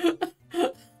birthday. I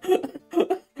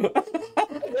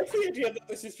like the idea that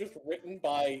this is just written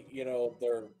by, you know,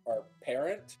 our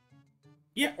parent.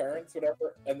 Yeah. Parents,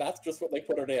 whatever, and that's just what they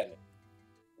put it in.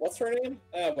 What's her name?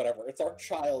 Whatever. It's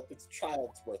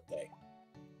child's birthday.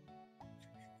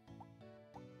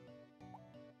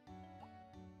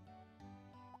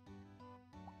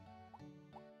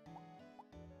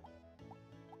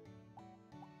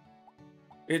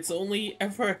 It's only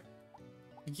ever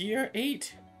year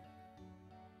 8.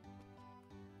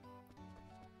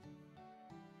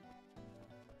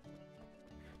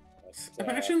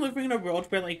 Imagine living in a world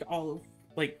where like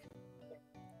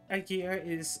a year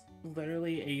is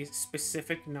literally a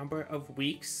specific number of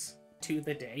weeks to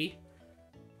the day.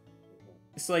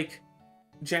 It's like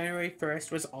January 1st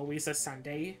was always a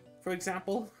Sunday, for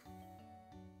example.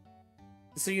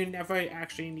 So you never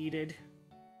actually needed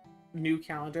new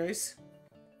calendars.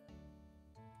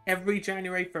 Every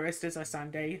January 1st is a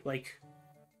Sunday, like...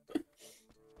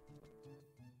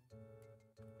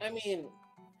 I mean,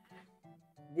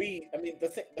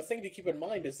 the thing to keep in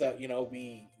mind is that, you know,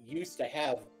 we used to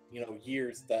have, you know,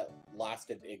 years that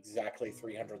lasted exactly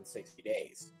 360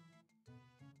 days.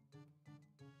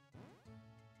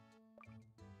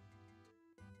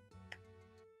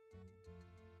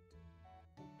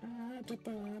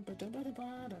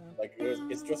 Like,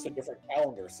 it's just a different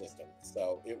calendar system,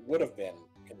 so it would have been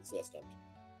consistent.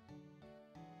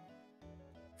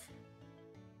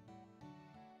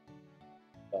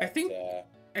 But, I think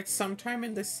at some time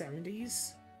in the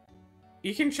 70s,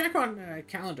 you can check on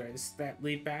calendars that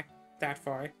lead back that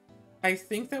far. I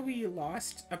think that we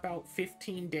lost about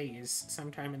 15 days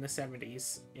sometime in the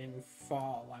 70s, in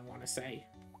fall, I want to say.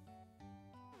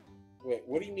 Wait,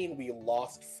 what do you mean we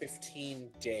lost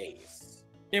 15 days?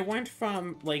 It went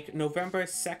from, like, November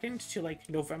 2nd to, like,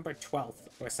 November 12th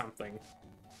or something.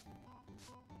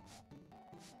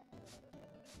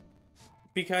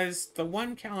 Because the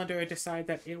one calendar decided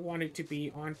that it wanted to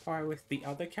be on par with the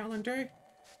other calendar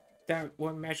that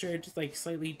were measured, like,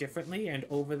 slightly differently, and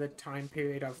over the time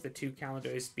period of the two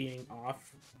calendars being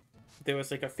off, there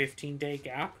was, like, a 15-day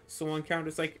gap. So one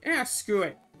calendar's like, screw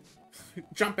it.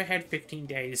 Jump ahead 15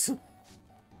 days.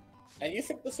 And you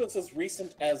think this was as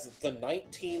recent as the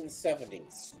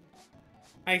 1970s?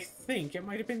 I think it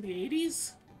might have been the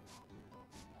 80s?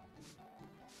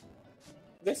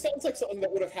 This sounds like something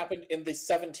that would have happened in the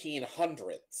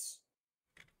 1700s.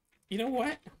 You know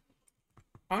what?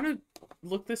 I want to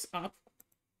look this up.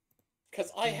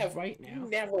 Because I have right now.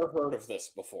 Never heard of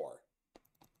this before.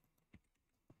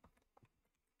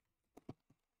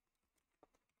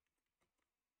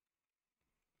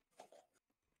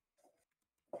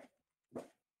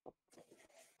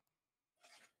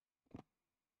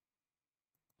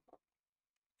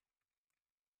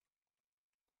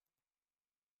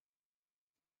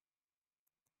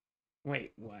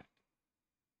 Wait, what?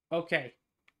 Okay.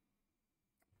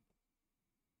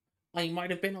 I might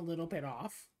have been a little bit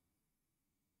off.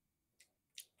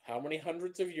 How many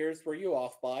hundreds of years were you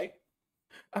off by?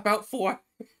 About 4.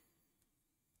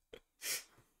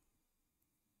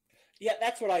 Yeah,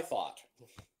 that's what I thought.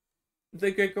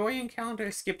 The Gregorian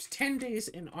calendar skipped 10 days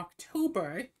in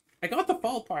October. I got the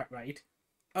fall part right.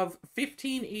 Of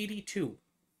 1582.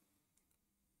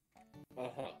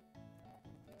 Uh-huh.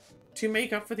 To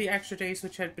make up for the extra days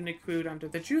which had been accrued under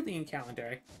the Julian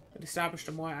calendar, it established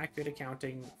a more accurate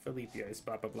accounting for leap years,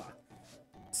 blah blah blah.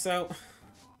 So,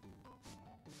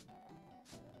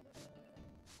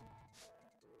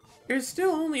 there's still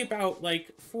only about,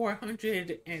 like,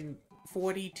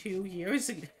 442 years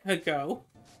ago.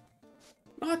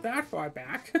 Not that far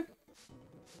back.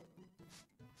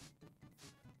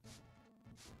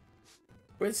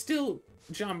 But it still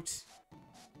jumped,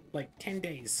 like, 10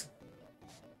 days.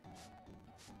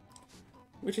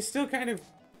 Which is still kind of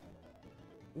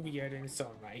weird in its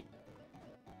own right.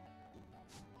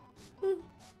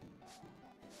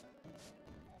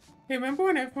 Hey, remember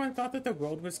when everyone thought that the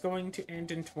world was going to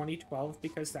end in 2012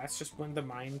 because that's just when the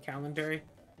Mayan calendar,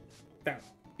 that,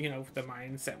 you know, the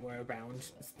Mayans that were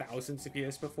around thousands of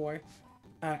years before,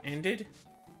 ended?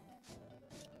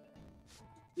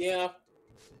 Yeah.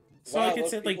 So, Wow, like, it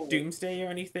those said, like, people were- doomsday or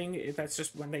anything, that's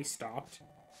just when they stopped.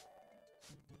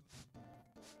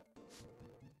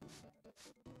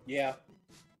 Yeah.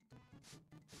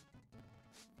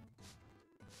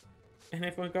 And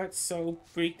everyone got so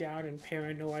freaked out and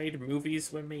paranoid,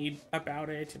 movies were made about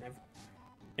it,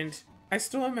 and I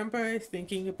still remember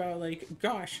thinking about, like,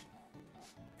 gosh,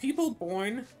 people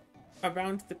born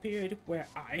around the period where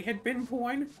I had been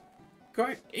born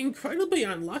got incredibly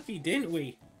unlucky, didn't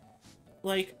we?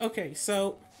 Like, okay,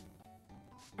 so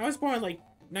I was born, like,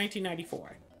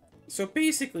 1994. So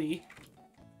basically,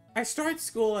 I start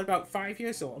school at about 5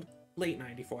 years old, late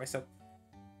 94, so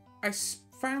I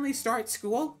finally start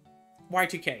school,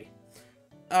 Y2K.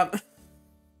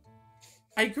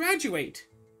 I graduate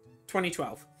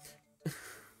 2012.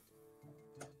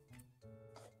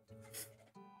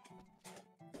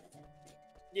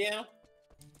 Yeah.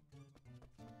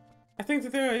 I think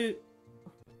that there are...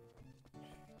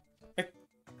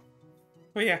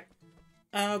 Oh yeah.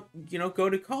 You know, go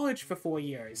to college for 4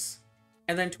 years.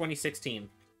 And then 2016.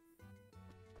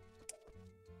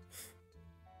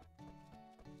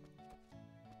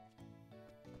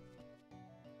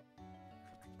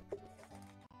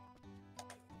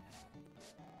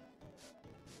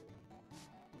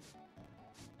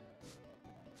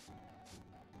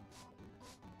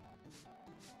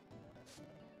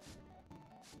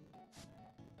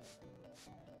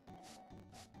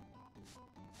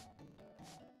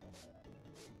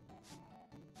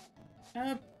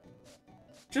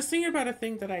 Just thinking about a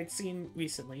thing that I'd seen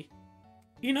recently.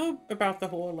 You know about the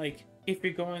whole, like, if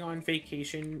you're going on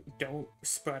vacation, don't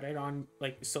spread it on,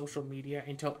 like, social media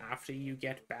until after you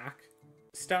get back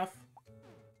stuff?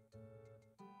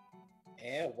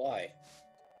 Yeah, why?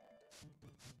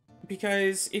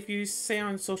 Because if you say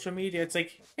on social media, it's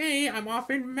like, hey, I'm off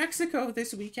in Mexico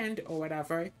this weekend, or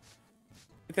whatever,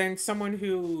 then someone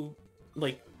who,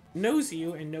 like, knows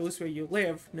you and knows where you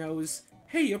live knows,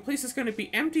 hey, your place is going to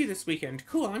be empty this weekend.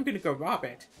 Cool, I'm going to go rob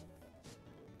it.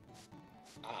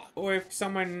 Or if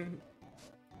someone,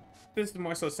 this is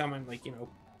more so someone, like, you know,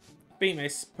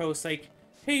 famous, posts, like,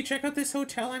 hey, check out this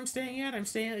hotel I'm staying at. I'm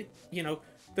staying at, you know,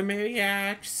 the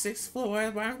Marriott, 6th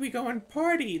floor. Why don't we go and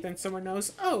party? Then someone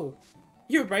knows, oh,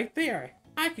 you're right there.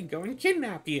 I can go and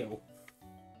kidnap you.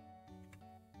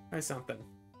 Or something.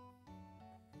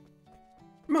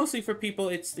 Mostly for people,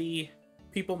 it's the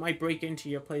people might break into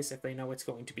your place if they know it's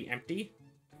going to be empty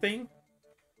thing.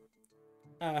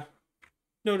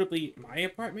 Notably, my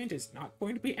apartment is not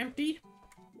going to be empty.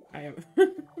 I have...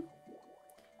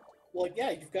 Well,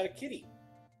 yeah, you've got a kitty.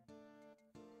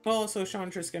 Well, also,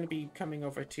 Chandra's going to be coming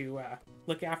over to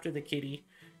look after the kitty,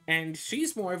 and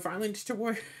she's more violent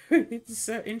towards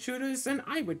intruders than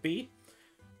I would be.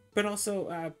 But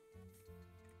also,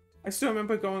 I still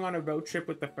remember going on a road trip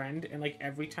with a friend, and, like,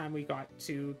 every time we got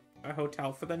to a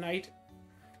hotel for the night,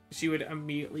 she would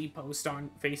immediately post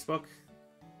on Facebook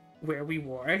where we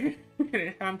were.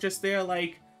 And I'm just there,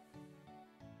 like...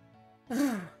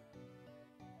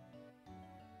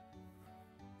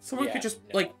 Someone could just,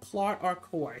 like, plot our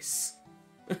course.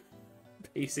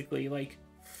 Basically, like...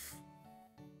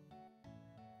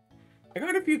 I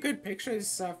got a few good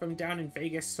pictures from down in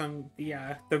Vegas from the...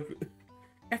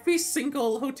 Every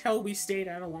single hotel we stayed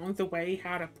at along the way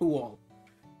had a pool.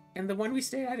 And the one we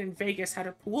stayed at in Vegas had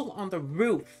a pool on the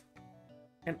roof.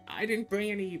 And I didn't bring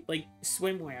any, like,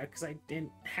 swimwear, because I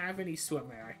didn't have any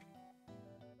swimwear.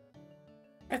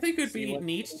 I think it would be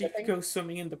neat to go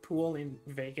swimming in the pool in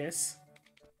Vegas.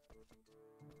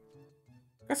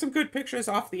 Got some good pictures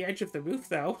off the edge of the roof,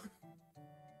 though.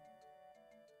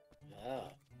 Ah.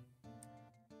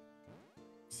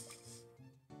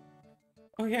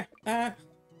 Oh, yeah.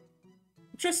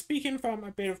 Just speaking from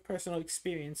a bit of personal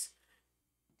experience,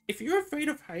 if you're afraid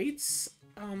of heights,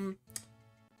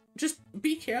 just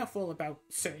be careful about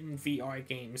certain VR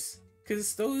games,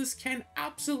 because those can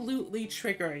absolutely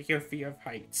trigger your fear of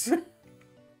heights.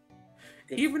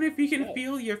 Even if you can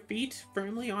feel your feet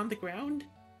firmly on the ground,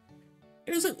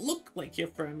 it doesn't look like you're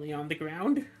firmly on the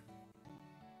ground.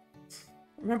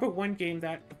 I remember one game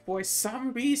that, for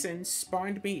some reason,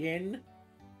 spawned me in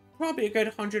probably a good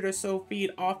 100 or so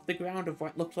feet off the ground of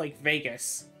what looked like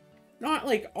Vegas. Not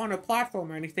like on a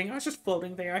platform or anything, I was just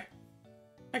floating there.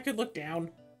 I could look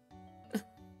down.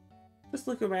 Just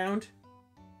look around.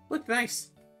 Looked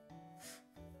nice.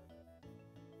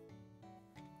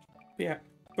 But yeah,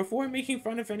 before making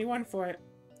fun of anyone for,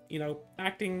 you know,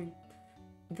 acting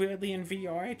weirdly in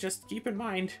VR, just keep in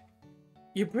mind,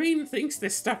 your brain thinks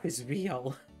this stuff is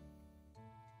real.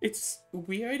 It's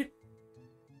weird,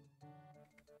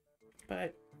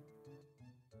 but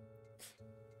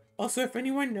also, if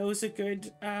anyone knows a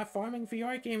good farming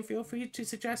VR game, feel free to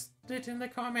suggest it in the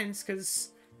comments,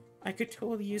 because I could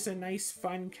totally use a nice,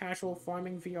 fun, casual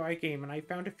farming VR game, and I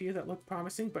found a few that looked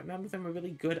promising, but none of them are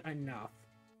really good enough.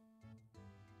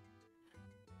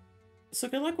 So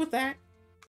good luck with that.